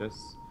itself is just...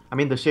 I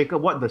mean,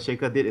 what the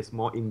Shaker did is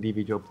more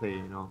individual play,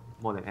 you know,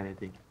 more than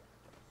anything.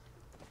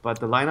 But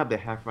the lineup they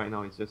have right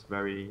now is just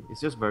very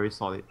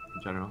solid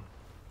in general.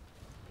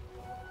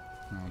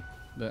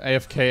 The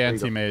AFK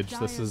Anti-Mage,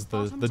 this is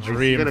the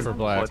dream for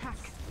Black.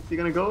 Is he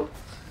gonna go?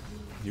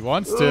 He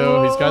wants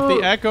to. He's got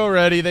the Echo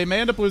ready. They may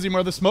end up losing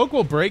more. The smoke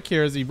will break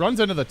here as he runs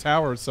into the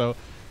tower, so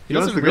he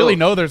doesn't really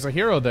know there's a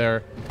hero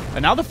there.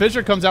 And now the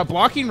Fissure comes out,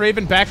 blocking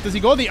Raven back. Does he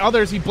go the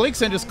others? He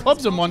blinks in, just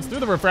clubs him once through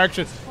the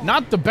refraction.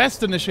 Not the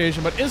best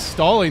initiation, but is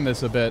stalling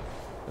this a bit.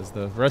 As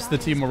the rest of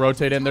the team will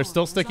rotate in. They're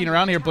still sticking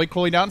around here. Blink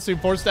cooling down soon.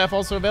 4-staff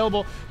also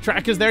available.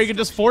 Track is there. You can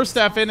just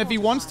 4-staff in if he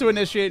wants to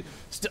initiate.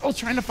 Still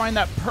trying to find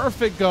that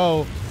perfect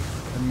go.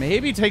 And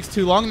maybe takes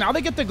too long. Now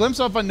they get the glimpse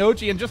off on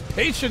Noji, and just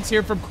patience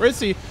here from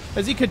Chrissy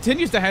as he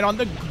continues to head on.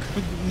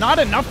 Not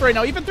enough right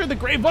now. Even through the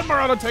grave. One more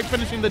auto tech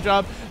finishing the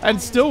job.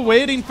 And still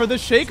waiting for the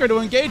Shaker to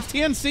engage.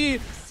 TNC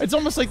It's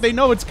almost like they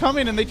know it's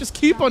coming and they just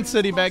keep on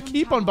sitting back,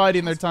 keep on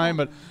biding their time,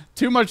 but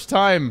too much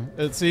time,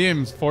 it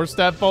seems.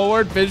 4-step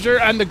forward, Fissure,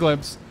 and the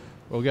glimpse.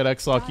 We'll get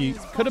X-Lucky.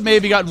 Could have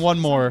maybe gotten one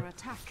more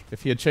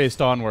if he had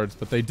chased onwards,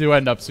 but they do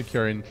end up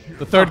securing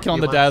the third kill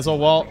on the Dazzle.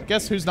 Well,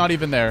 guess who's not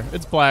even there?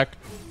 It's Black.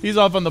 He's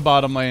off on the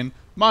bottom lane.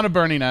 Mana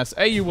Burning S.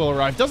 AU will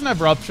arrive. Doesn't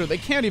have Rupture. They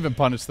can't even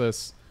punish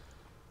this.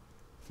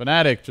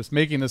 Fnatic just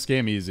making this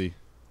game easy.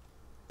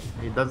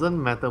 It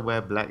doesn't matter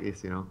where Black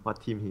is, you know,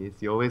 what team he is.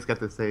 You always get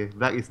to say,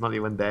 Black is not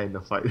even there in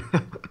the fight.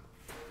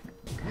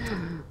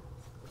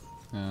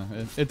 Yeah,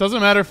 it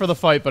doesn't matter for the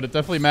fight, but it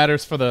definitely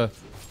matters for the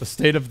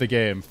state of the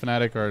game.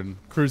 Fnatic are in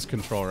cruise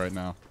control right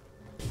now.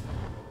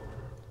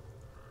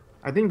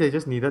 I think they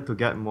just needed to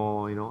get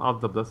more, you know, out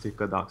of the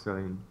Bloodseeker Darkseer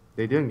lane.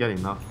 They didn't get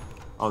enough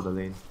out of the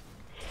lane.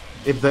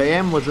 If the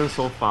AM wasn't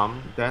so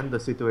farmed, then the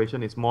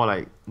situation is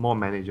more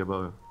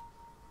manageable.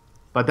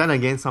 But then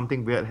again,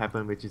 something weird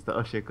happened, which is the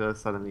Earthshaker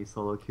suddenly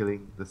solo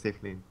killing the safe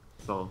lane.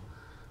 So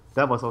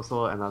that was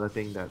also another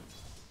thing that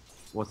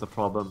was a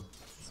problem.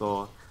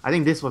 So I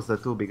think this was the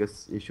two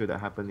biggest issue that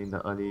happened in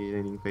the early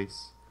laning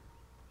phase.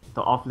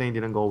 The off lane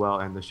didn't go well,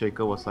 and the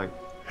Shaker was like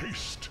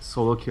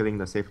solo killing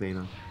the safe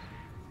laner.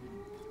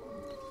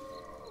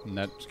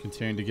 Net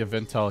continuing to give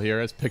intel here.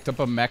 Has picked up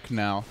a mech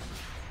now.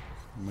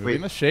 Moving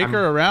Wait, the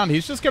Shaker around.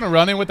 He's just going to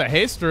run in with a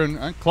haste rune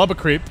and club a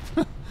creep.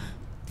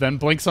 Then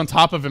blinks on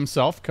top of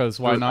himself, because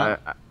why not?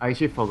 I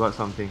actually forgot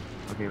something.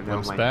 Okay, never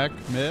Glimpse mind. back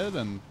mid,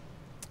 and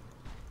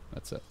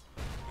that's it.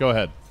 Go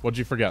ahead. What'd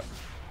you forget?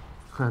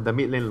 The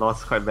mid lane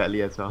lost quite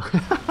badly as well.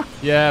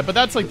 Yeah, but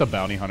that's like the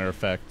bounty hunter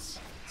effects.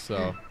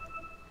 So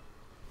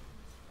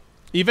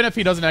even if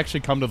he doesn't actually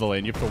come to the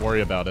lane, you have to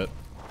worry about it.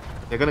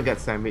 They're gonna get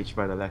sandwiched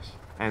by the Lash,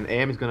 and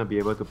AM is gonna be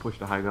able to push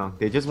the high ground.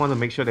 They just want to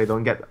make sure they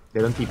don't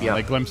TP up.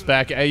 Like glimpse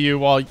back AU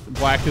while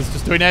Black is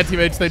just doing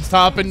anti-mage stage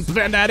top, and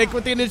Fnatic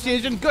with the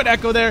initiation. Good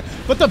echo there,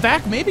 but the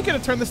back maybe gonna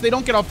turn this. They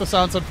don't get off the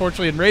silence,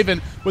 unfortunately, and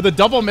Raven with a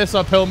double miss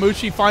uphill.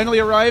 Mushi finally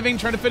arriving,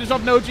 trying to finish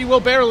off Noji. Will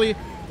barely.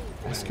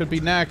 This could be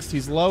next.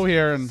 He's low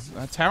here, and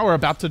that tower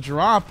about to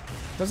drop.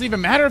 Doesn't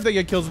even matter if they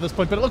get kills at this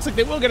point, but it looks like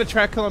they will get a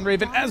track kill on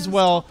Raven as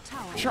well.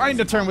 Trying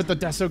to turn with the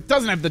Deso.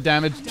 Doesn't have the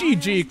damage.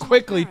 GG.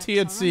 Quickly,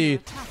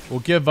 TNC will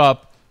give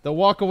up. They'll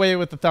walk away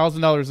with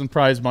 $1,000 in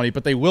prize money,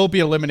 but they will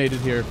be eliminated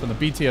here from the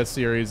BTS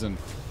series, and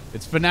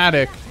it's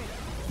Fnatic.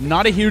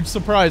 Not a huge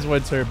surprise,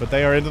 Winter, but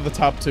they are into the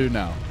top 2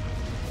 now.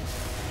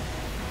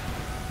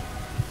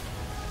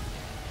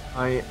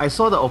 I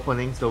saw the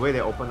openings, the way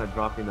they opened the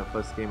draft in the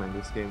first game and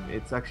this game.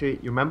 It's actually,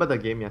 you remember the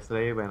game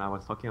yesterday when I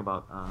was talking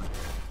about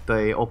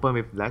they open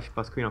with Lash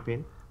plus Queen of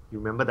Pain? You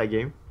remember that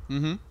game?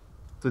 Mm-hmm.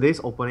 Today's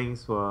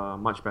openings were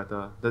much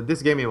better.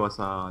 This game it was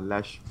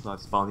Lash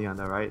plus Bounty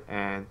Hunter, right?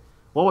 And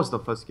what was the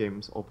first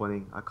game's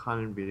opening? I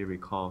can't really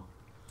recall.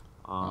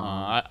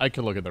 I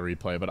could look at the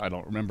replay, but I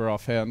don't remember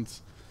offhand.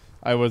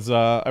 I was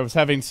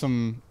having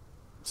some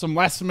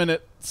last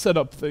minute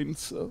setup things.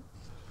 So.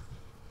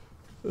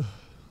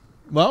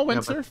 Well,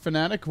 Winter,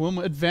 Fnatic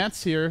will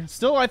advance here.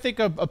 Still, I think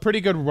a pretty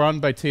good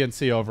run by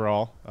TNC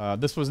overall.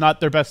 This was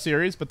not their best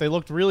series, but they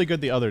looked really good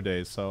the other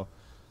days. So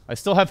I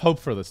still have hope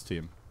for this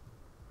team.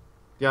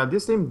 Yeah,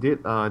 this team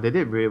did they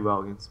did really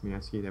well against me.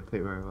 I see they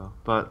played very well.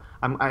 But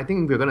I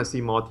think we're gonna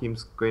see more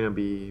teams going to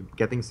be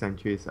getting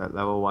sentries at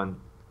level 1.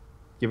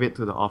 Give it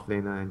to the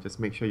offlaner and just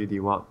make sure you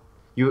dewalt.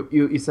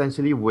 You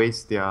essentially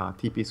waste their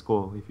TP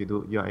score if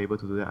you are able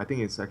to do that. I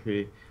think it's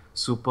actually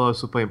super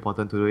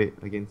important to do it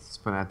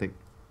against Fnatic.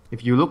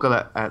 If you look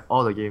at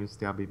all the games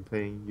they have been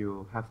playing,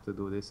 you have to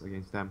do this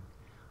against them.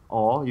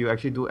 Or you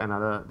actually do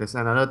there's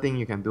another thing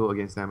you can do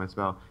against them as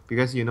well.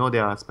 Because you know they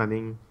are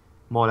spending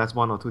more or less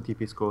 1 or 2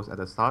 TP scrolls at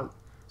the start.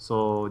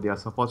 So their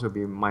supports will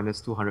be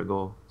minus 200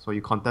 gold. So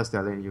you contest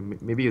their lane,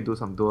 maybe you do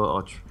some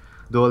dual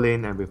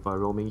lane and with a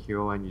roaming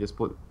hero, and you just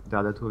put the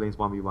other 2 lanes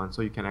 1v1.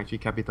 So you can actually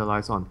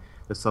capitalize on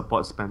the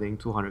support spending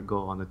 200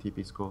 gold on the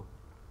TP scroll.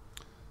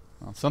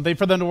 Well, something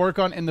for them to work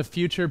on in the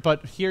future,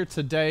 but here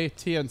today,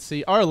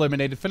 TNC are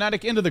eliminated.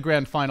 Fnatic into the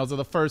grand finals of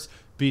the first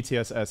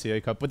BTS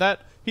SEA Cup. With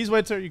that, he's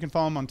Winter. You can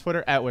follow him on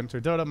Twitter at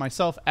WinterDota.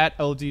 Myself at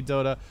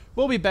LDDota.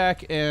 We'll be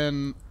back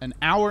in an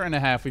hour and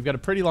a half. We've got a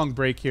pretty long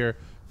break here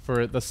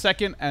for the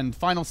second and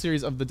final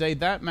series of the day.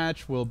 That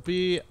match will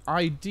be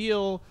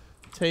Ideal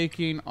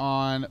taking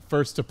on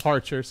First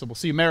Departure. So we'll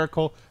see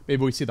Miracle.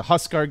 Maybe we see the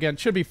Huskar again.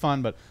 Should be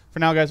fun, but for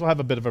now, guys, we'll have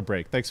a bit of a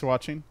break. Thanks for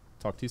watching.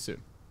 Talk to you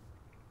soon.